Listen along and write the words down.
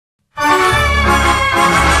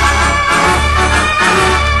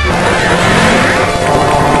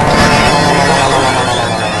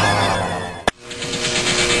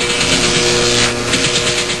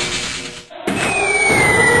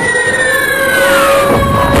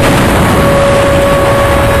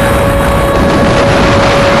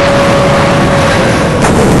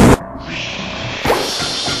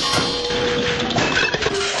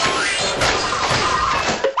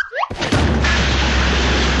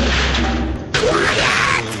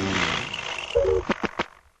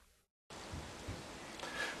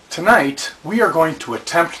Tonight, we are going to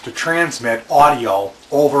attempt to transmit audio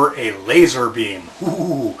over a laser beam.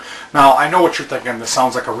 Ooh. Now, I know what you're thinking. This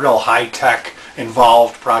sounds like a real high-tech,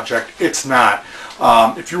 involved project. It's not.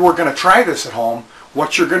 If you were going to try this at home,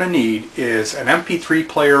 what you're going to need is an MP3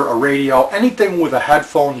 player, a radio, anything with a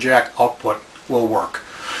headphone jack output will work.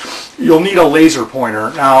 You'll need a laser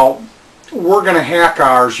pointer. Now, we're going to hack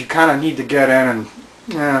ours. You kind of need to get in and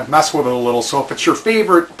mess with it a little. So if it's your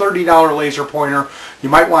favorite $30 laser pointer, you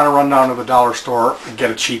might want to run down to the dollar store and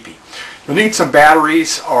get a cheapie. You'll need some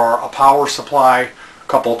batteries or a power supply, a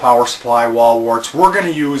couple of power supply wall warts. We're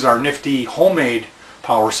going to use our nifty homemade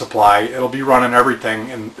power supply. It'll be running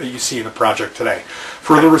everything that you see in the project today.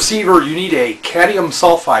 For the receiver, you need a cadmium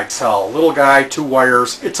sulfide cell, little guy, 2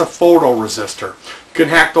 wires. It's a photoresistor. You can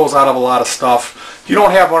hack those out of a lot of stuff. If you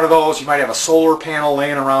don't have one of those, you might have a solar panel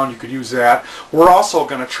laying around. You could use that. We're also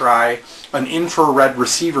going to try an infrared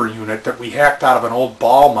receiver unit that we hacked out of an old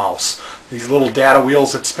ball mouse. These little data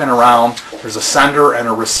wheels that spin around. There's a sender and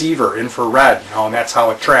a receiver, infrared, and that's how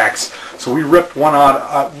it tracks. So we ripped one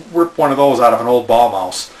of those out of an old ball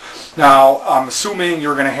mouse. Now, I'm assuming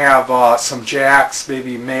you're going to have some jacks,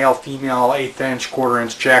 maybe male, female, 1/8 inch, 1/4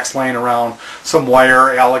 inch jacks laying around, some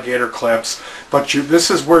wire, alligator clips. But this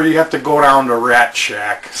is where you have to go down to Rat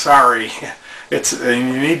Shack. Sorry,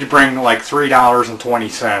 you need to bring like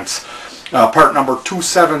 $3.20. Part number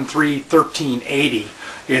 2731380.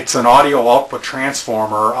 It's an audio output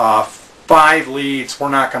transformer. 5 leads. We're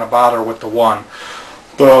not going to bother with the one.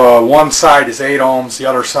 The one side is 8 ohms. The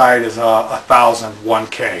other side is 1000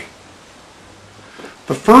 1K.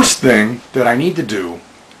 The first thing that I need to do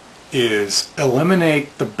is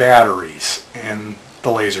eliminate the batteries in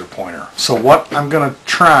the laser pointer. So what I'm going to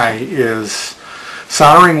try is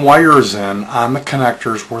soldering wires in on the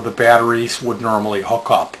connectors where the batteries would normally hook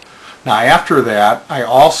up. Now after that, I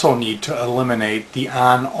also need to eliminate the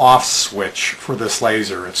on-off switch for this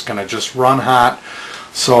laser. It's going to just run hot.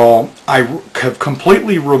 So I have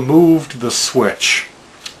completely removed the switch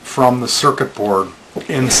from the circuit board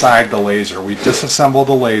inside the laser. We disassembled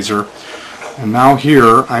the laser, and now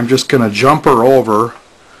here I'm just going to jump her over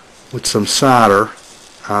with some solder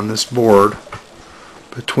on this board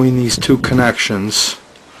between these 2 connections.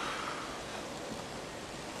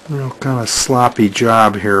 Real kind of sloppy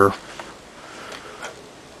job here.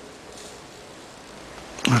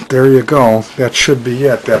 But there you go. That should be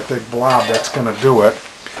it. That big blob, that's going to do it.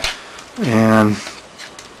 And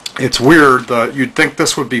it's weird. You'd think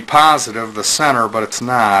this would be positive, the center, but it's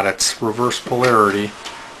not. It's reverse polarity,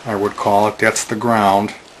 I would call it. That's the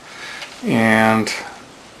ground. And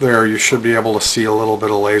there, you should be able to see a little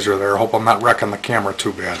bit of laser there. I hope I'm not wrecking the camera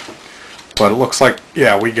too bad. But it looks like,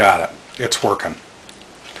 yeah, we got it. It's working.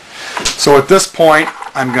 So at this point,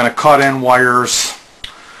 I'm going to cut in wires,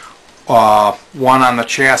 one on the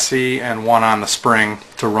chassis and one on the spring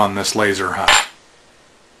to run this laser hot.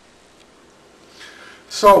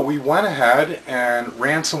 So we went ahead and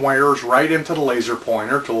ran some wires right into the laser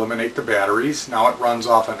pointer to eliminate the batteries. Now it runs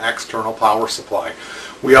off an external power supply.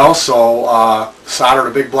 We also soldered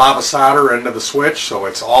a big blob of solder into the switch, so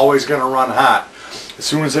it's always going to run hot. As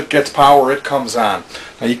soon as it gets power, it comes on.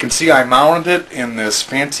 Now you can see I mounted it in this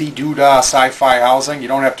fancy doodah sci-fi housing. You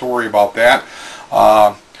don't have to worry about that.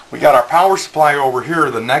 We got our power supply over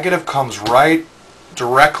here. The negative comes right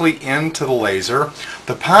directly into the laser.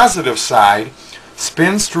 The positive side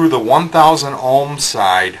spins through the 1000 ohm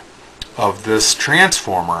side of this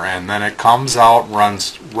transformer, and then it comes out and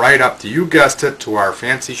runs right up to, you guessed it, to our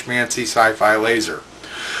fancy schmancy sci-fi laser.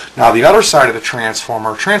 Now the other side of the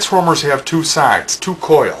transformers have 2 sides, 2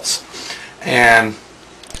 coils, and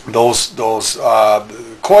those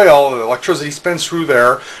coil, the electricity spins through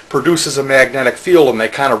there, produces a magnetic field, and they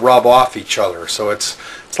kind of rub off each other. So it's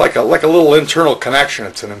like a little internal connection.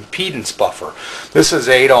 It's an impedance buffer. This is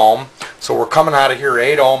 8 ohm, so we're coming out of here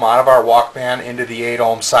 8 ohm out of our Walkman into the 8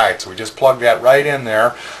 ohm side. So we just plug that right in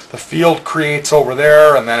there. The field creates over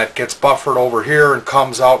there, and then it gets buffered over here and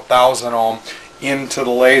comes out 1000 ohm into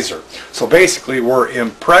the laser. So basically we're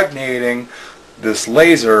impregnating this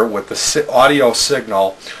laser with the audio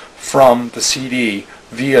signal from the CD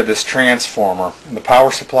via this transformer, and the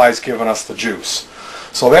power supply is giving us the juice.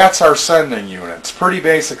 So that's our sending unit. It's pretty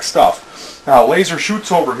basic stuff. Now laser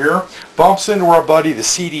shoots over here, bumps into our buddy the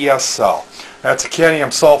CDS cell. That's a cadmium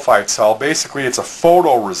sulfide cell. Basically it's a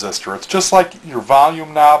photoresistor. It's just like your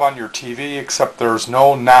volume knob on your TV, except there's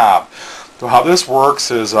no knob. So how this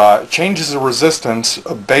works is it changes the resistance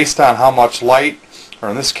based on how much light, or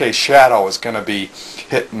in this case shadow, is going to be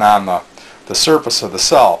hitting on the surface of the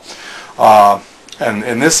cell. And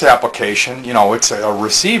in this application, you know, it's a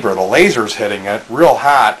receiver. The laser's hitting it real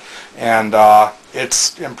hot, and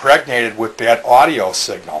it's impregnated with that audio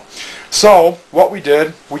signal. So what we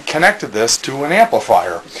did, we connected this to an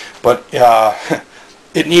amplifier, but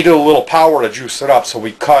it needed a little power to juice it up, so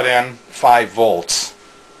we cut in 5 volts.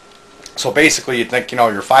 So basically you'd think, you know,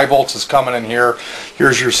 your 5 volts is coming in here,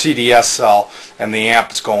 here's your CDS cell, and the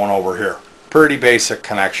amp is going over here. Pretty basic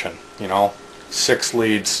connection, you know, 6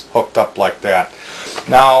 leads hooked up like that.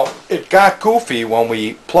 Now, it got goofy when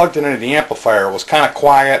we plugged it into the amplifier. It was kind of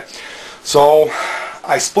quiet, so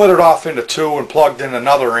I split it off into 2 and plugged in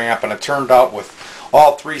another amp, and it turned out with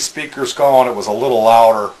all 3 speakers going, it was a little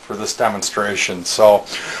louder for this demonstration. So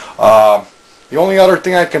the only other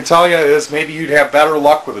thing I can tell you is maybe you'd have better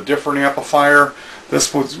luck with a different amplifier.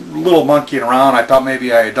 This was a little monkeying around. I thought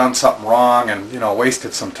maybe I had done something wrong and, you know,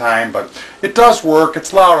 wasted some time, but it does work.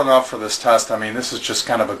 It's loud enough for this test. I mean, this is just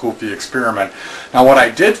kind of a goofy experiment. Now, what I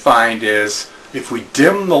did find is if we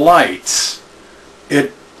dim the lights,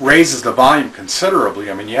 it raises the volume considerably.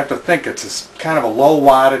 I mean, you have to think it's kind of a low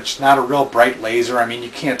wattage, not a real bright laser. I mean, you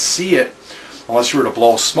can't see it unless you were to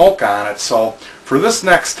blow smoke on it. So for this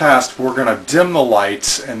next test, we're going to dim the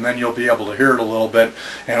lights, and then you'll be able to hear it a little bit.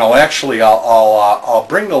 And I'll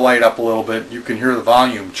bring the light up a little bit. You can hear the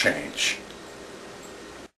volume change.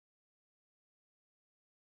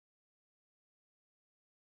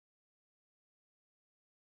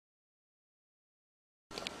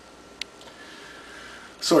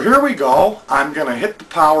 So here we go. I'm going to hit the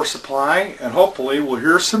power supply, and hopefully we'll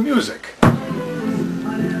hear some music.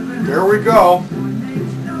 There we go.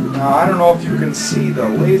 Now, I don't know if you can see the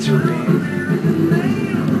laser beam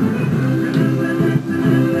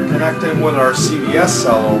connecting with our CDS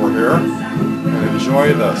cell over here, and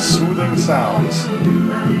enjoy the soothing sounds.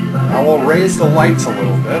 Now we'll raise the lights a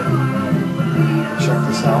little bit. Check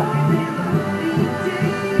this out.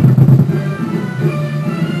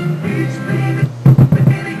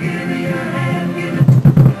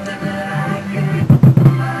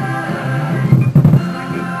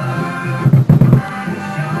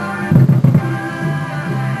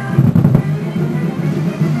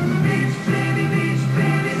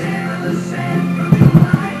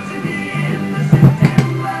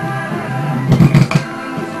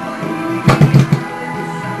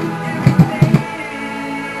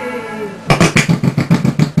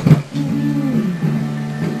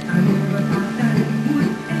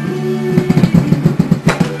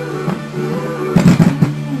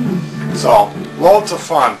 So, loads of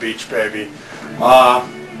fun, Beach Baby.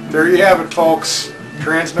 There you have it, folks.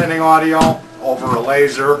 Transmitting audio over a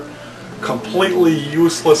laser. Completely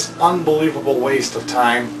useless, unbelievable waste of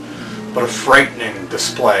time, but a frightening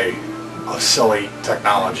display of silly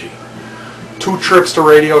technology. 2 trips to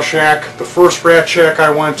Radio Shack. The first Rat Shack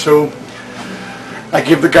I went to, I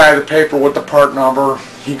give the guy the paper with the part number.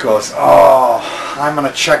 He goes, "Oh, I'm going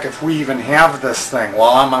to check if we even have this thing."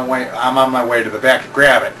 Well, I'm on my way to the back to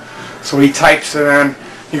grab it. So he types it in.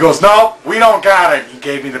 He goes, "No, we don't got it." He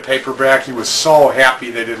gave me the paper back. He was so happy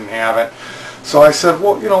they didn't have it. So I said,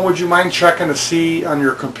 "Well, you know, would you mind checking to see on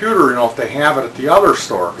your computer, you know, if they have it at the other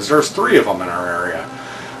store? Because there's 3 of them in our area."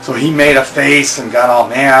 So he made a face and got all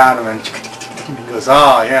mad, and then he goes,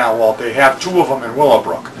 "Oh, yeah, well, they have 2 of them in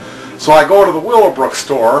Willowbrook." So I go to the Willowbrook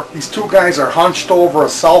store. These 2 guys are hunched over a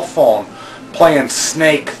cell phone playing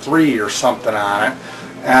Snake 3 or something on it.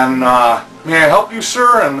 And, "May I help you,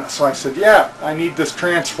 sir?" And so I said, "Yeah, I need this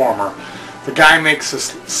transformer." The guy makes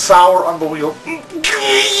this sour, unbelievable,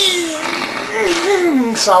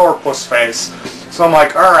 sourpuss face. So I'm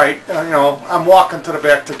like, "All right," you know, I'm walking to the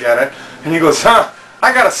back to get it. And he goes, "Huh,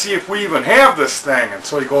 I got to see if we even have this thing." And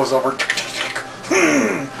so he goes over,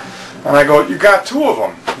 and I go, "You got 2 of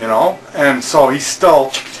them, you know?" And so he's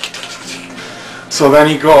still... So then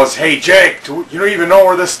he goes, "Hey, Jake, you don't even know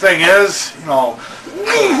where this thing is?" You know,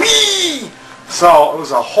 so it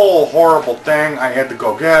was a whole horrible thing. I had to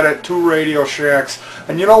go get it, 2 Radio Shacks.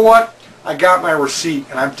 And you know what? I got my receipt,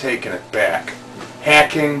 and I'm taking it back.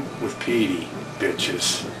 Hacking with Petey,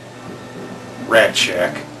 bitches. Rat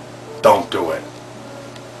Shack. Don't do it.